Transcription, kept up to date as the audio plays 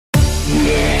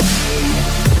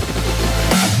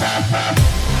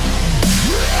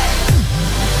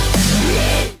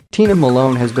Tina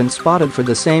Malone has been spotted for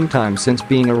the same time since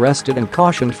being arrested and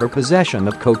cautioned for possession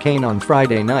of cocaine on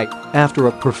Friday night after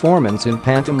a performance in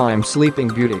pantomime Sleeping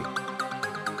Beauty.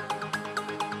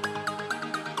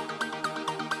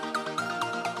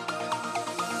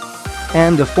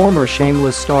 And a former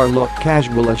Shameless star looked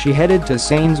casual as she headed to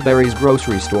Sainsbury's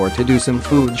grocery store to do some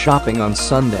food shopping on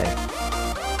Sunday.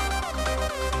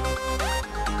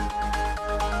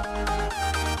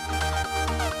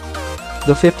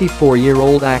 The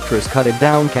 54-year-old actress cut a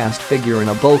downcast figure in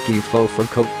a bulky faux fur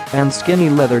coat and skinny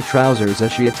leather trousers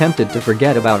as she attempted to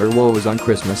forget about her woes on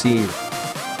Christmas Eve.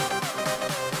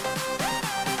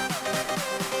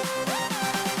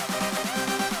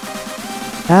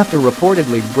 After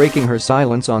reportedly breaking her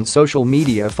silence on social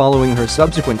media following her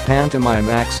subsequent pantomime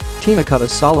acts, Tina cut a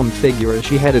solemn figure as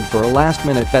she headed for a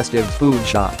last-minute festive food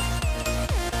shop.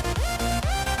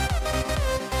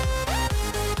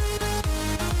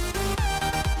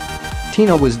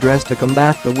 Tina was dressed to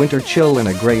combat the winter chill in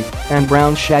a grey and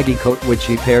brown shaggy coat which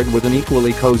she paired with an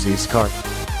equally cozy scarf.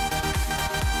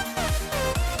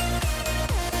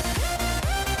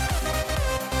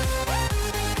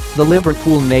 The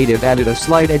Liverpool native added a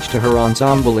slight edge to her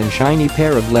ensemble in shiny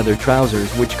pair of leather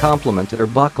trousers which complemented her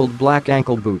buckled black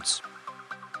ankle boots.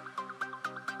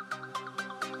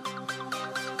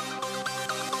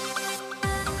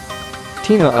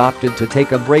 Tina opted to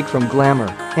take a break from glamour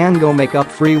and go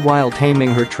makeup-free while taming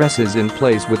her tresses in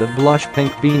place with a blush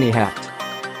pink beanie hat.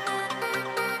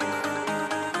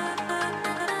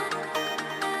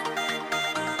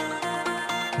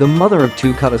 The mother of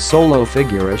two cut a solo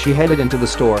figure as she headed into the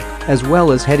store, as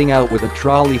well as heading out with a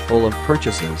trolley full of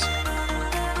purchases.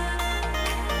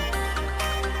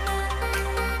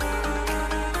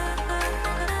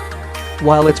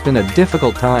 While it's been a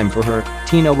difficult time for her,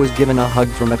 Tina was given a hug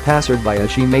from a passerby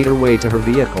as she made her way to her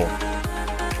vehicle.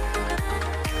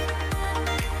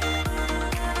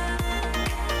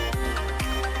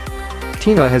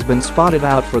 Tina has been spotted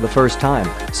out for the first time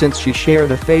since she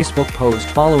shared a Facebook post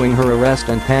following her arrest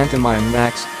and pantomime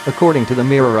acts, according to the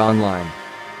Mirror Online.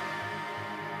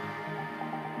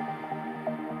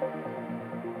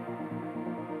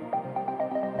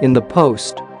 In the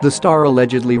post, the star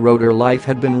allegedly wrote her life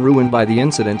had been ruined by the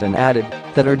incident and added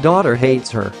that her daughter hates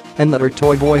her and that her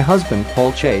toy boy husband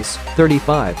Paul Chase,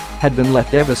 35, had been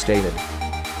left devastated.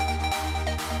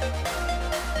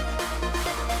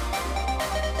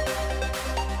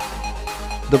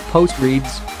 The post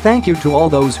reads, "Thank you to all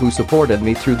those who supported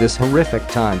me through this horrific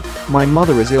time. My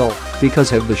mother is ill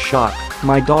because of the shock.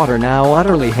 My daughter now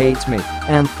utterly hates me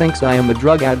and thinks I am a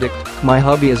drug addict. My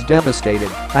hubby is devastated.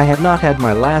 I have not had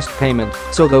my last payment,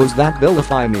 so those that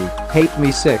vilify me hate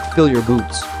me sick. Fill your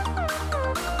boots."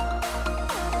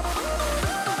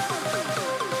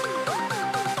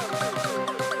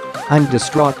 I'm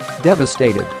distraught,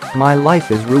 devastated. My life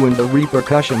is ruined. The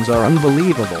repercussions are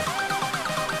unbelievable.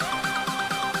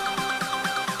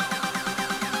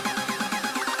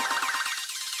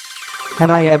 Had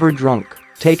I ever drunk,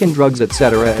 taken drugs,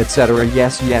 etc., etc.?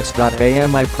 Yes.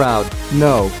 Am I proud?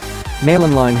 No.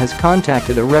 Malone has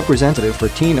contacted a representative for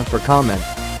Tina for comment.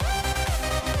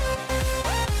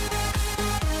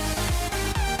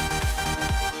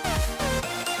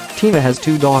 Tina has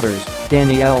two daughters,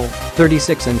 Danielle,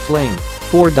 36, and Flame,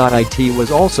 4. It was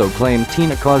also claimed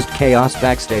Tina caused chaos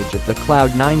backstage at the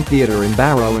Cloud9 Theatre in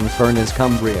Barrow in Furness,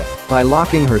 Cumbria, by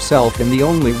locking herself in the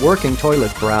only working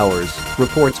toilet for hours,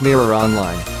 reports Mirror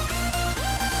Online.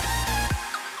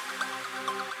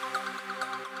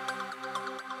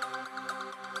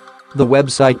 The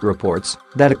website reports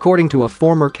that according to a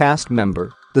former cast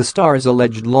member, the star's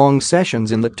alleged long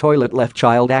sessions in the toilet left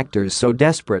child actors so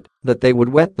desperate that they would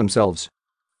wet themselves.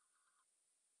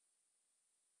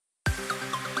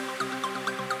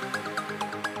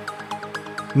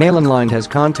 Malone has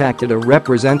contacted a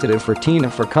representative for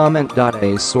Tina for comment.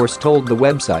 A source told the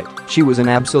website she was an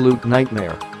absolute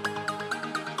nightmare.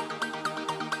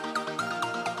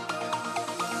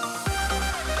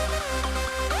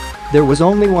 There was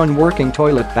only one working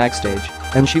toilet backstage,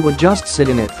 and she would just sit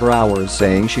in it for hours,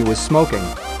 saying she was smoking.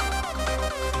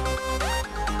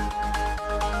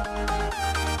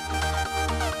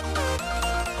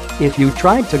 If you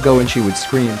tried to go in, she would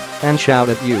scream and shout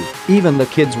at you. Even the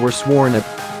kids were sworn at.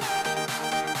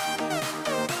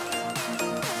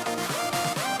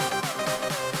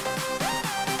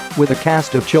 With a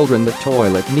cast of children, the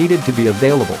toilet needed to be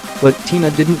available, but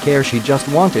Tina didn't care. She just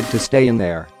wanted to stay in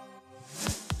there.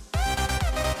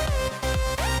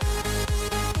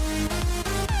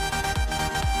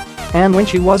 And when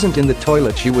she wasn't in the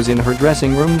toilet, she was in her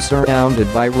dressing room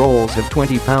surrounded by rolls of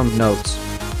 20-pound notes.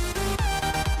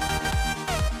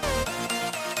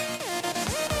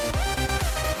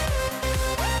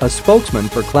 A spokesman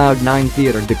for Cloud9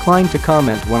 Theatre declined to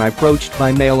comment when approached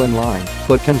by Malone line,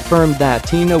 but confirmed that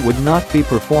Tina would not be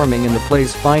performing in the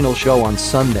play's final show on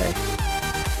Sunday.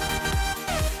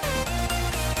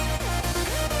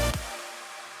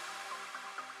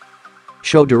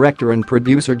 Show director and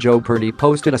producer Joe Purdy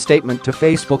posted a statement to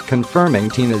Facebook confirming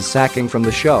Tina's sacking from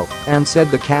the show and said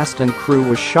the cast and crew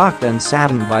was shocked and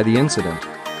saddened by the incident.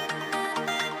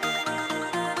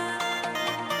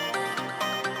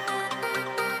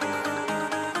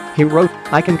 He wrote,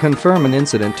 "I can confirm an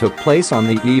incident took place on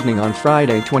the evening on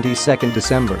Friday 22nd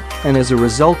December, and as a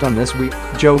result on this week,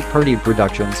 Joe Purdy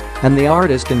Productions and the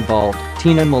artist involved,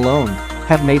 Tina Malone,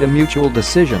 have made a mutual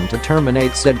decision to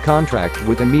terminate said contract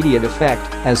with immediate effect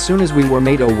as soon as we were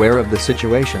made aware of the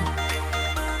situation."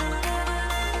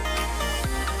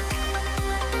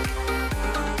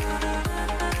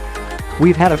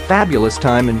 "We've had a fabulous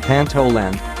time in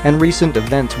Pantoland, and recent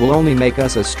events will only make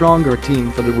us a stronger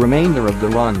team for the remainder of the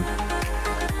run."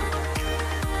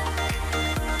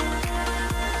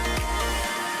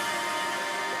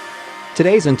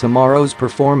 Today's and tomorrow's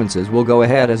performances will go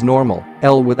ahead as normal,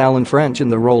 with Alan French in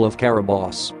the role of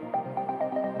Caraboss.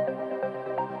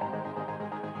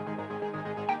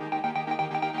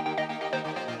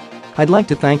 "I'd like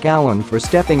to thank Alan for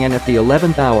stepping in at the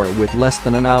 11th hour with less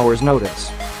than an hour's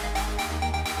notice.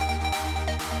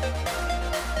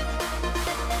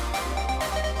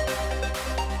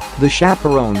 The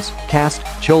chaperones, cast,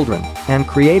 children, and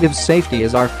creative safety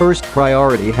is our first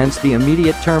priority, hence the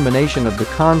immediate termination of the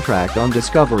contract on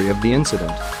discovery of the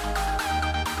incident."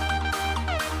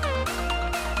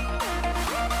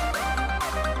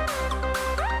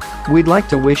 "We'd like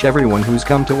to wish everyone who's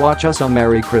come to watch us a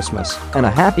Merry Christmas and a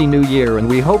Happy New Year, and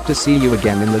we hope to see you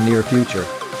again in the near future."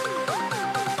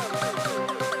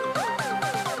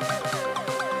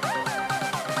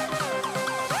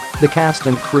 The cast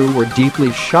and crew were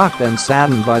deeply shocked and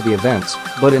saddened by the events,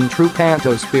 but in true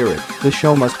Panto spirit, the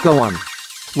show must go on.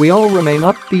 "We all remain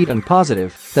upbeat and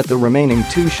positive that the remaining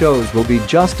 2 shows will be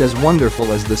just as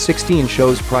wonderful as the 16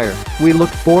 shows prior. We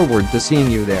look forward to seeing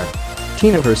you there."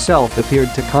 Tina herself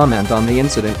appeared to comment on the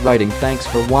incident, writing, "Thanks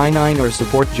for Y9 or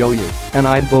support Joe. You and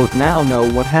I both now know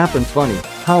what happened. Funny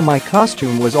how my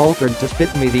costume was altered to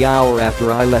fit me the hour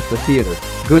after I left the theater.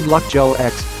 Good luck Joe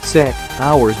X. Sick."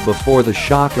 Hours before the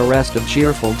shock arrest of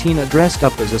cheerful Tina dressed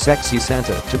up as a sexy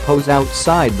Santa to pose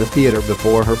outside the theater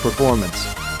before her performance.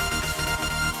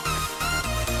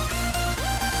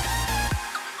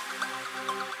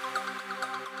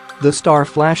 The star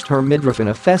flashed her midriff in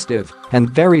a festive and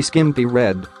very skimpy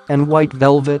red and white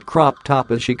velvet crop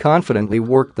top as she confidently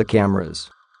worked the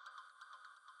cameras.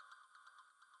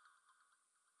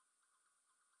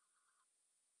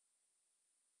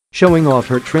 Showing off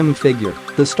her trim figure,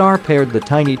 the star paired the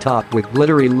tiny top with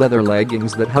glittery leather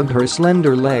leggings that hugged her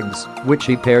slender legs, which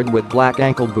she paired with black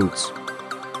ankle boots.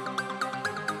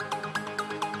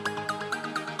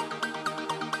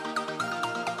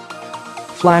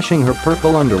 Flashing her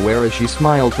purple underwear as she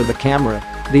smiled for the camera,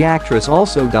 the actress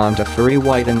also donned a furry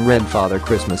white and red Father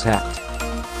Christmas hat.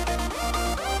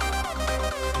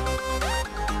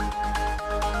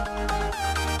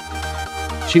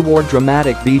 She wore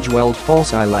dramatic bejeweled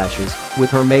false eyelashes, with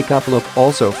her makeup look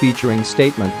also featuring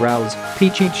statement brows,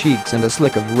 peachy cheeks and a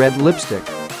slick of red lipstick.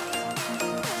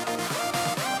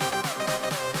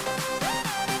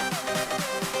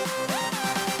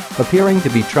 Appearing to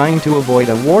be trying to avoid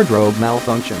a wardrobe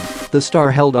malfunction, the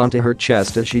star held onto her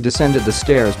chest as she descended the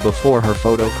stairs before her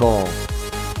photo call.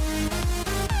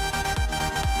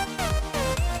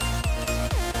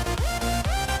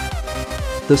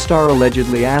 The star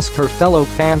allegedly asked her fellow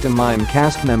pantomime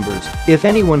cast members if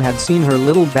anyone had seen her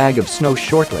little bag of snow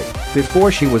shortly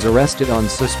before she was arrested on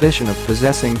suspicion of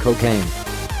possessing cocaine.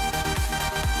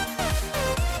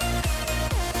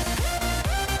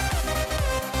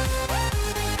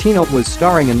 Tina was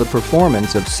starring in the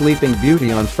performance of Sleeping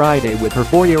Beauty on Friday with her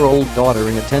 4-year-old daughter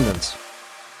in attendance.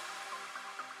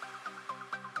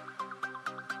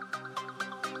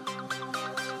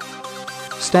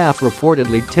 Staff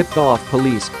reportedly tipped off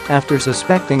police after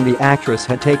suspecting the actress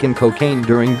had taken cocaine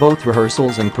during both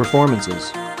rehearsals and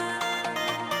performances.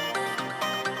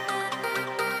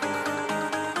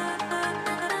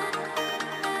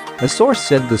 A source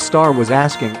said the star was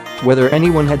asking whether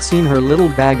anyone had seen her little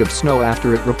bag of snow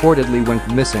after it reportedly went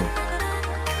missing.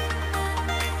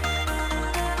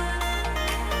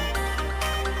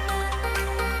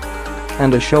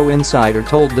 and a show insider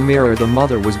told the Mirror the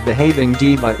mother was behaving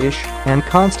diva-ish and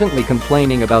constantly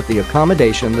complaining about the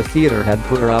accommodation the theater had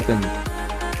put her up in.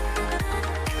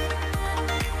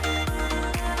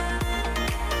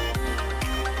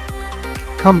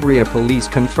 Cumbria police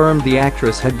confirmed the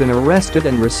actress had been arrested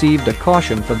and received a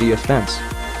caution for the offense.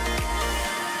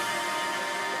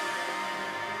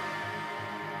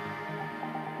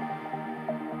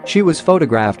 She was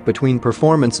photographed between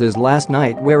performances last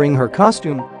night wearing her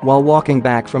costume while walking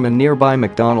back from a nearby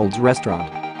McDonald's restaurant.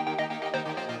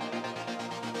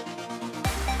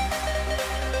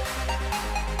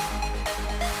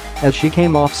 As she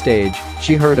came off stage,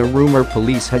 she heard a rumor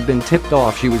police had been tipped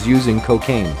off she was using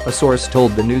cocaine, a source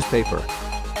told the newspaper.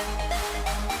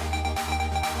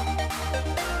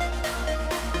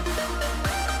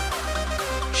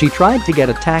 She tried to get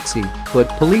a taxi, but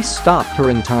police stopped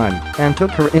her in time and took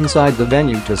her inside the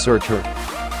venue to search her.